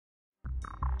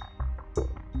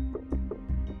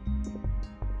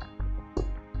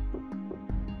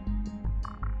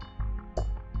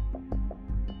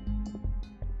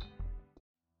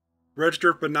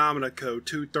Registered Phenomena Code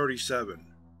 237.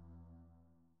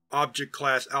 Object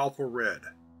Class Alpha Red.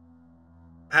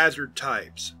 Hazard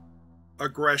Types: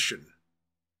 Aggression,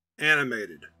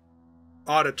 Animated,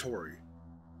 Auditory,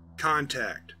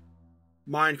 Contact,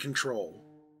 Mind Control,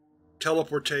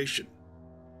 Teleportation,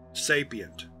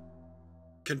 Sapient.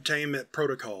 Containment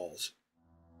Protocols.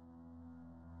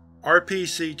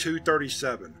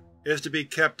 RPC-237 is to be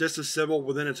kept disassembled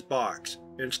within its box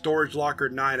in Storage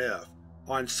Locker 9F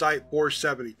on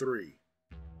Site-473.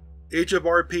 Each of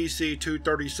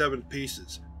RPC-237's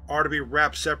pieces are to be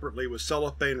wrapped separately with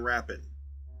cellophane wrapping.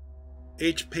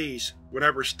 Each piece,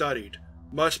 whenever studied,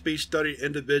 must be studied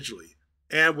individually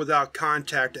and without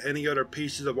contact to any other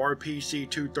pieces of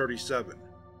RPC-237.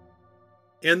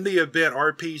 In the event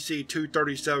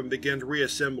RPC-237 begins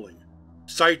reassembling,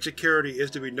 Site security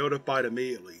is to be notified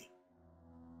immediately.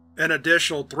 An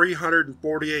additional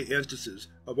 348 instances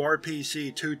of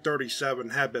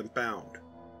RPC-237 have been found.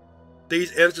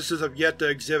 These instances have yet to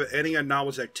exhibit any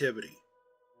anomalous activity.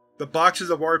 The boxes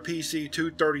of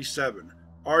RPC-237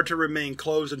 are to remain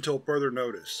closed until further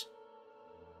notice.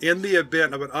 In the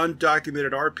event of an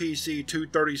undocumented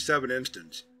RPC-237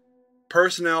 instance,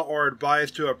 personnel are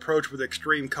advised to approach with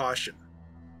extreme caution.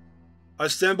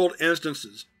 Assembled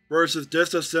instances versus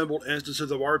disassembled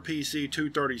instances of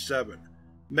RPC-237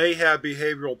 may have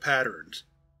behavioral patterns,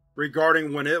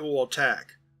 regarding when it will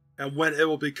attack, and when it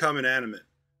will become inanimate,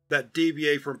 that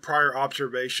deviate from prior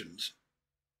observations.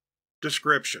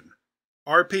 Description: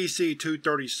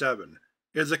 RPC-237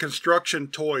 is a construction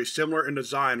toy similar in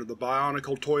design of the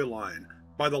Bionicle toy line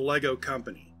by the LEGO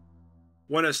Company.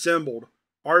 When assembled,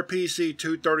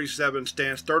 RPC-237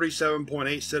 stands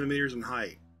 37.8 cm in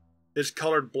height, is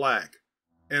colored black,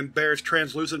 and bears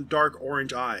translucent dark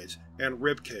orange eyes and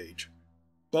ribcage,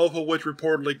 both of which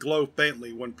reportedly glow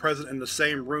faintly when present in the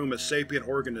same room as sapient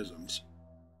organisms.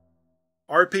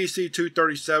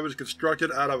 RPC-237 is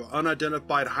constructed out of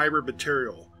unidentified hybrid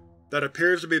material that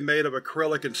appears to be made of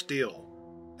acrylic and steel,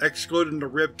 excluding the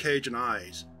ribcage and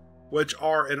eyes, which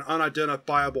are an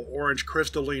unidentifiable orange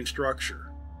crystalline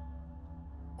structure.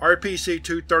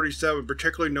 RPC-237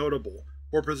 particularly notable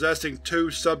for possessing two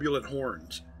subulate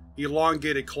horns,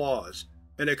 elongated claws,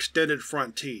 and extended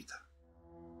front teeth.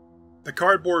 The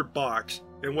cardboard box,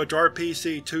 in which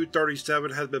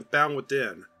RPC-237 has been found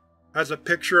within, has a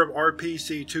picture of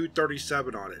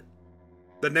RPC-237 on it,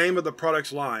 the name of the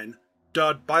product's line,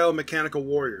 dubbed Biomechanical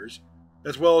Warriors,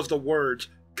 as well as the words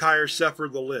Caersephyr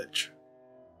the Lich.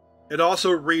 It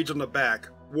also reads on the back,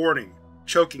 "Warning,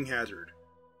 choking hazard,"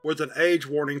 with an age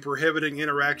warning prohibiting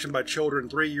interaction by children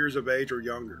 3 years of age or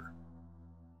younger.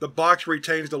 The box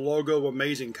retains the logo of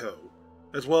Amazing Co.,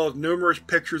 as well as numerous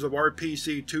pictures of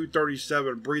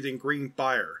RPC-237 breathing green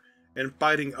fire and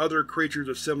fighting other creatures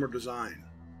of similar design.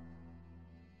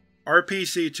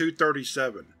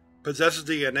 RPC-237 possesses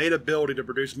the innate ability to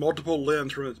produce multiple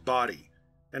limbs from its body,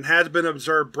 and has been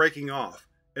observed breaking off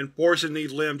and forcing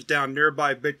these limbs down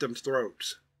nearby victims'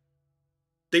 throats.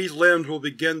 These limbs will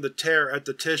begin to tear at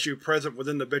the tissue present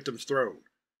within the victim's throat,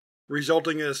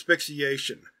 resulting in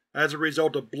asphyxiation as a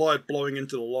result of blood flowing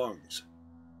into the lungs.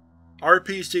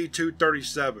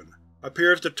 RPC-237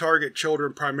 appears to target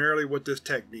children primarily with this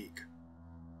technique.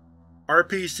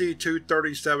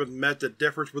 RPC-237's method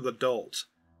differs with adults,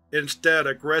 instead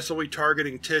aggressively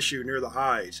targeting tissue near the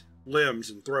eyes, limbs,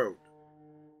 and throat.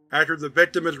 After the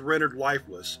victim is rendered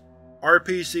lifeless,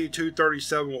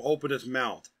 RPC-237 will open its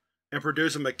mouth and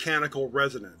produce a mechanical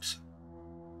resonance.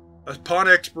 Upon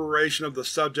expiration of the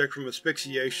subject from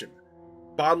asphyxiation,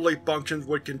 bodily functions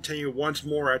would continue once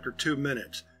more after 2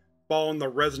 minutes, following the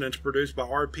resonance produced by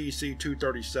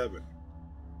RPC-237.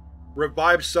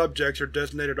 Revived subjects are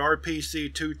designated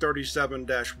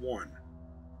RPC-237-1.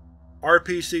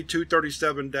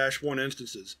 RPC-237-1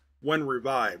 instances, when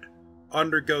revived,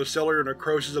 undergo cellular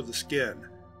necrosis of the skin,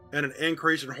 and an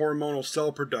increase in hormonal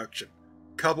cell production,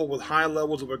 coupled with high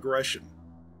levels of aggression.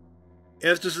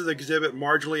 Instances exhibit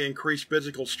marginally increased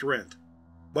physical strength,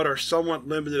 but are somewhat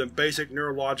limited in basic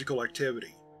neurological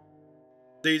activity.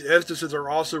 These instances are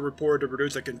also reported to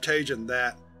produce a contagion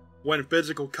that, when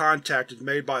physical contact is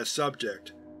made by a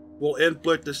subject, will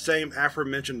inflict the same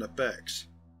aforementioned effects.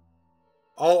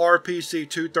 All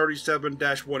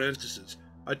RPC-237-1 instances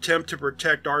attempt to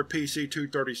protect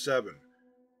RPC-237,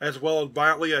 as well as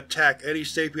violently attack any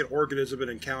sapient organism it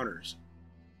encounters.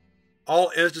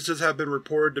 All instances have been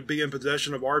reported to be in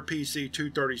possession of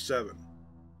RPC-237.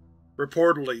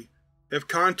 Reportedly, if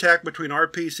contact between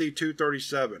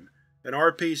RPC-237 and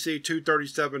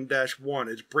RPC-237-1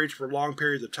 is breached for long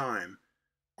periods of time,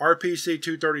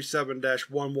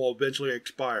 RPC-237-1 will eventually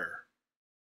expire.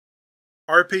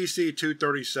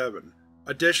 RPC-237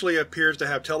 additionally appears to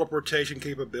have teleportation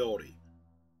capability.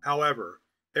 However,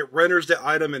 it renders the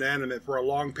item inanimate for a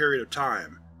long period of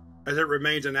time, as it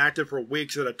remains inactive for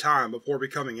weeks at a time before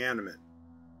becoming animate.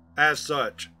 As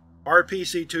such,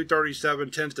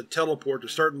 RPC-237 tends to teleport to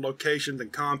certain locations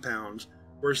and compounds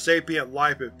where sapient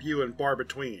life is few and far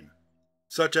between,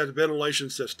 such as ventilation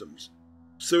systems,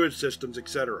 sewage systems,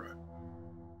 etc.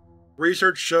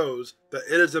 Research shows that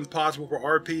it is impossible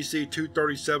for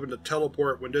RPC-237 to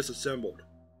teleport when disassembled.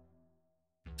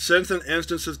 Since an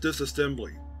instance's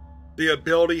disassembly, the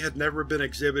ability has never been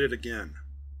exhibited again.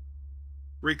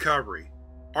 Recovery: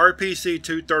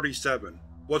 RPC-237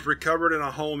 was recovered in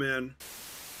a home in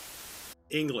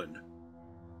England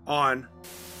on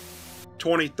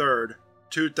 23rd,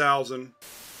 2000.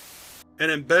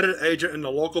 An embedded agent in the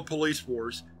local police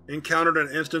force encountered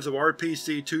an instance of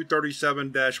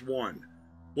RPC-237-1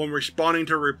 when responding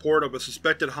to a report of a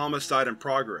suspected homicide in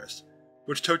progress,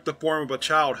 which took the form of a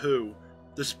child who,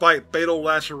 despite fatal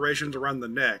lacerations around the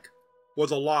neck,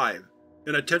 was alive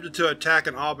and attempted to attack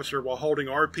an officer while holding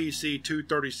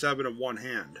RPC-237 in one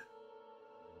hand.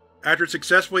 After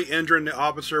successfully injuring the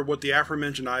officer with the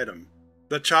aforementioned item,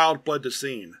 the child fled the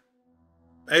scene.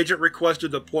 Agent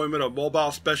requested deployment of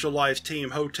Mobile Specialized Team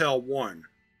Hotel 1,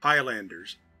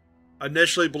 Highlanders,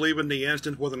 initially believing the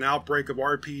instance was an outbreak of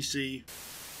RPC,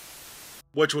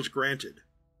 which was granted.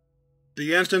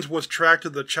 The instance was tracked to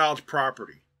the child's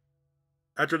property.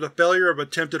 After the failure of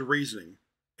attempted reasoning,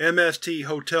 MST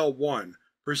Hotel 1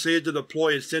 proceeded to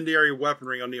deploy incendiary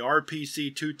weaponry on the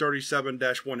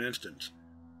RPC-237-1 instance,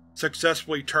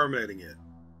 successfully terminating it.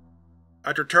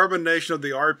 After termination of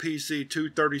the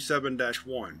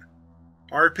RPC-237-1,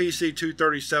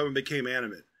 RPC-237 became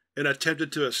animate and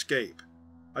attempted to escape,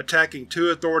 attacking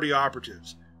 2 Authority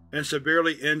operatives and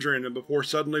severely injuring them before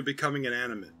suddenly becoming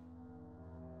inanimate.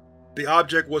 The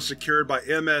object was secured by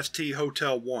MST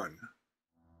Hotel 1.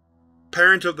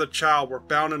 Parents of the child were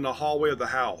found in the hallway of the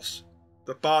house.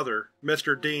 The father,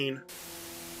 Mr. Dean,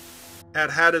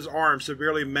 had had his arm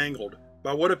severely mangled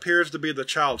by what appears to be the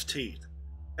child's teeth,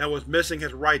 and was missing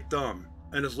his right thumb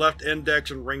and his left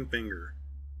index and ring finger,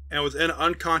 and was in an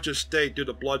unconscious state due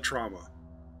to blood trauma.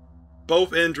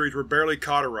 Both injuries were barely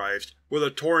cauterized with a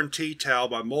torn tea towel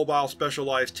by Mobile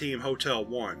Specialized Team Hotel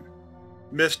 1.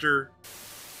 Mr.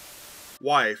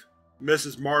 Wife,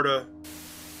 Mrs. Marta,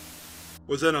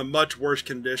 was in a much worse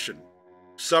condition,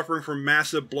 suffering from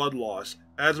massive blood loss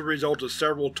as a result of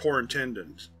several torn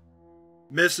tendons.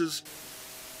 Mrs.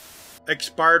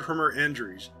 expired from her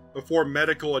injuries before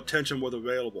medical attention was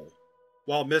available,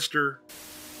 while Mr.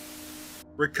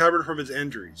 recovered from his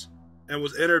injuries and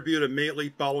was interviewed immediately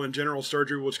following general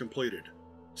surgery was completed.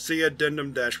 See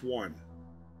Addendum-1.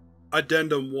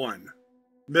 Addendum 1.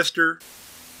 Mr.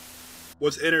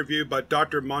 was interviewed by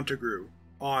Dr. Montague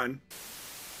on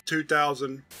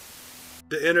 2000.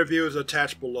 The interview is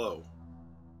attached below.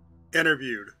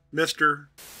 Interviewed: Mr.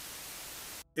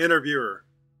 Interviewer: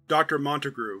 Dr.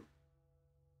 Montague.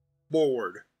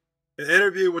 Forward: an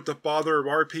interview with the father of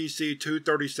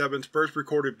RPC-237's first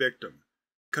recorded victim,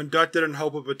 conducted in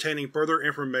hope of obtaining further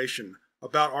information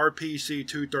about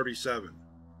RPC-237.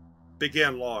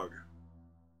 Begin log.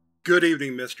 Good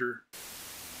evening, Mr.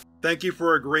 Thank you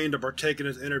for agreeing to partake in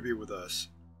this interview with us.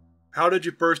 How did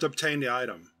you first obtain the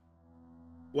item?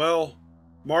 Well,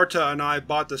 Marta and I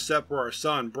bought the set for our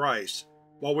son, Bryce,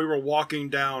 while we were walking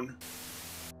down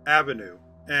Avenue,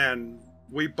 and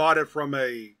we bought it from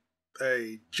a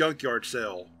junkyard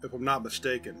sale, if I'm not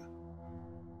mistaken.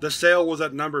 The sale was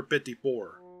at number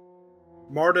 54.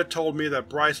 Marta told me that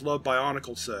Bryce loved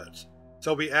Bionicle sets,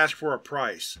 so we asked for a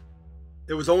price.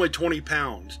 It was only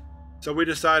 £20, so we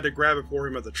decided to grab it for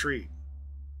him as a treat.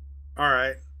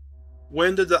 Alright.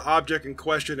 When did the object in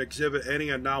question exhibit any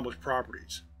anomalous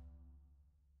properties?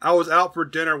 I was out for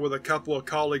dinner with a couple of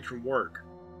colleagues from work.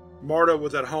 Marta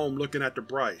was at home looking after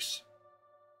Bryce.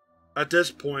 At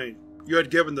this point, you had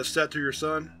given the set to your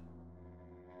son?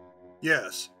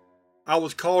 Yes. I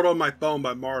was called on my phone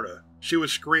by Marta. She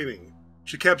was screaming.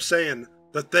 She kept saying,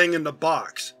 "The thing in the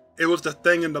box. It was the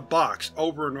thing in the box,"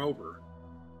 over and over.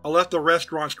 I left the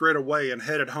restaurant straight away and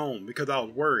headed home because I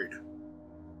was worried.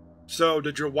 So,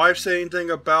 did your wife say anything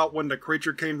about when the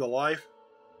creature came to life?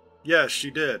 Yes,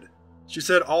 she did. She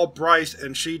said all Bryce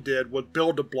and she did was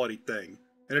build the bloody thing,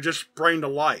 and it just sprang to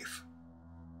life.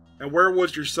 And where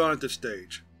was your son at this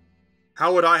stage?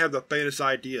 How would I have the faintest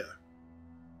idea?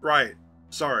 Right,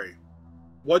 sorry.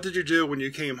 What did you do when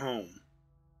you came home?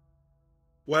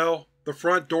 Well, the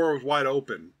front door was wide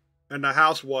open, and the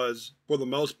house was, for the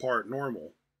most part,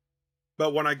 normal.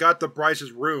 But when I got to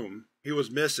Bryce's room, he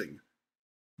was missing.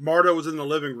 Marta was in the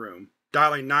living room,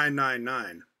 dialing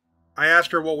 999. I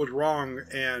asked her what was wrong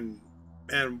and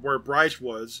where Bryce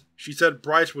was. She said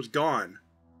Bryce was gone.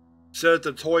 Said that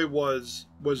the toy was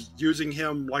using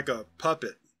him like a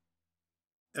puppet.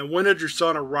 And when did your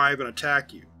son arrive and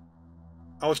attack you?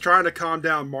 I was trying to calm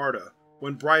down Marta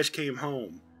when Bryce came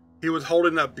home. He was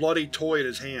holding that bloody toy in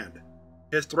his hand.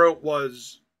 His throat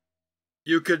was…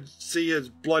 you could see his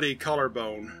bloody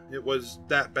collarbone. It was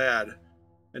that bad.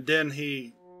 And then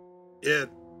it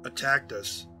attacked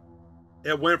us.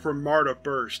 It went for Marta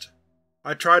first.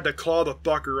 I tried to claw the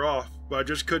fucker off, but I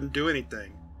just couldn't do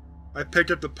anything. I picked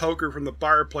up the poker from the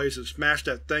fireplace and smashed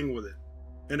that thing with it,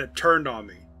 and it turned on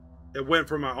me. It went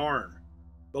for my arm.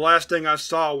 The last thing I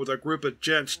saw was a group of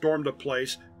gents storm the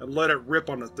place and let it rip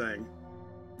on the thing.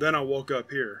 Then I woke up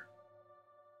here.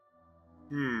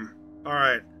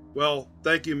 Alright. Well,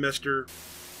 thank you, Mr.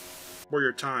 for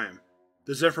your time.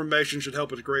 This information should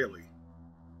help us greatly.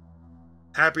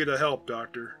 Happy to help,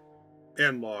 Doctor.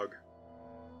 End log.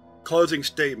 Closing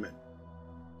statement.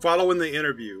 Following the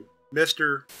interview,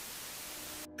 Mr.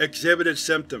 exhibited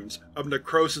symptoms of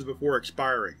necrosis before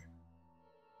expiring.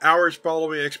 Hours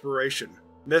following expiration,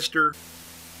 Mr.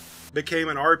 became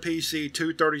an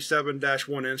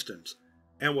RPC-237-1 instance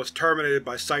and was terminated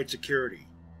by site security.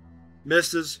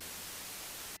 Mrs.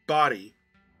 body,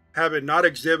 having not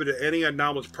exhibited any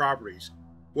anomalous properties,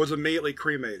 was immediately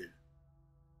cremated.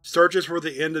 Searches for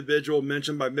the individual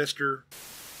mentioned by Mr.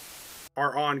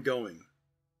 are ongoing.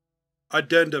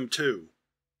 Addendum 2.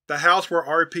 The house where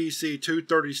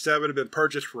RPC-237 had been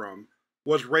purchased from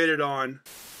was rated on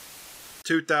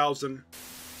 2000.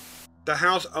 The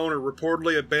house owner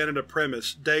reportedly abandoned the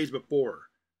premise days before,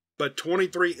 but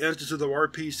 23 instances of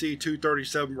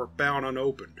RPC-237 were found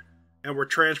unopened and were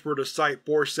transferred to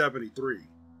Site-473.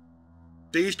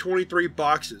 These 23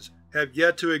 boxes have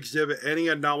yet to exhibit any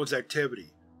anomalous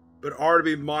activity, but are to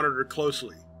be monitored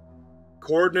closely.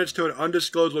 Coordinates to an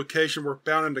undisclosed location were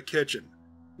found in the kitchen,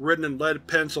 written in lead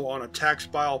pencil on a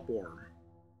text file form.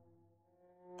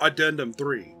 Addendum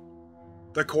 3.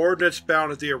 The coordinates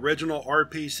found at the original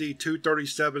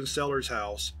RPC-237 seller's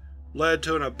house led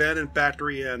to an abandoned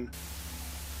factory in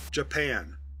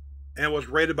Japan, and was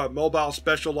raided by Mobile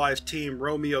Specialized Team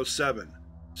Romeo-7,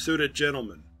 suited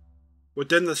gentlemen.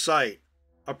 Within the site,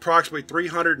 approximately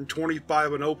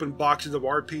 325 unopened boxes of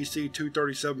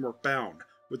RPC-237 were found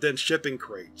within shipping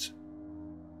crates.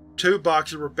 2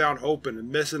 boxes were found open and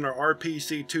missing their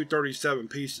RPC-237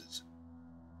 pieces.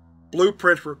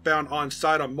 Blueprints were found on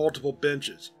site on multiple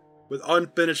benches, with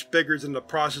unfinished figures in the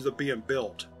process of being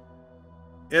built.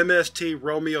 MST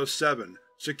Romeo-7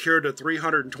 secured the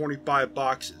 325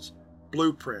 boxes,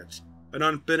 blueprints, and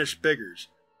unfinished figures,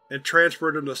 and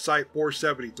transferred them to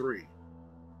Site-473.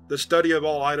 The study of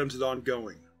all items is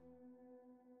ongoing.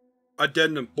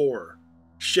 Addendum 4.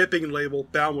 Shipping label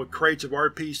found with crates of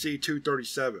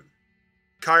RPC-237.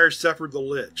 Caersephyr the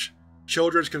Lich,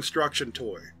 children's construction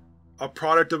toy, a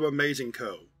product of Amazing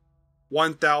Co.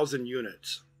 1000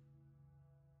 units.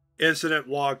 Incident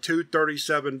Log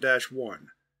 237-1.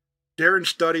 During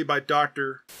study by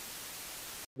Dr.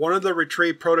 One of the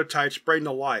retrieved prototypes sprang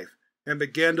to life and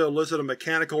began to elicit a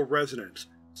mechanical resonance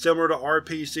similar to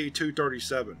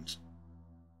RPC-237's.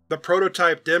 The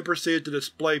prototype then proceeded to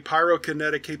display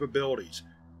pyrokinetic capabilities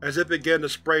as it began to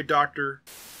spray Dr.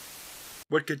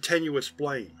 with continuous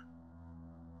flame.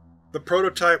 The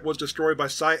prototype was destroyed by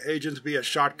site agents via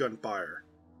shotgun fire.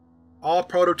 All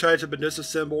prototypes have been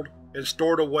disassembled and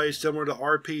stored away similar to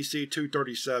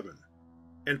RPC-237,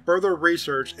 and further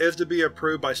research is to be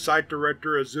approved by Site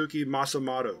Director Azuki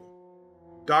Masamoto.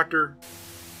 Dr.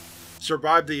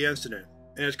 survived the incident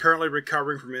and is currently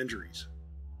recovering from injuries.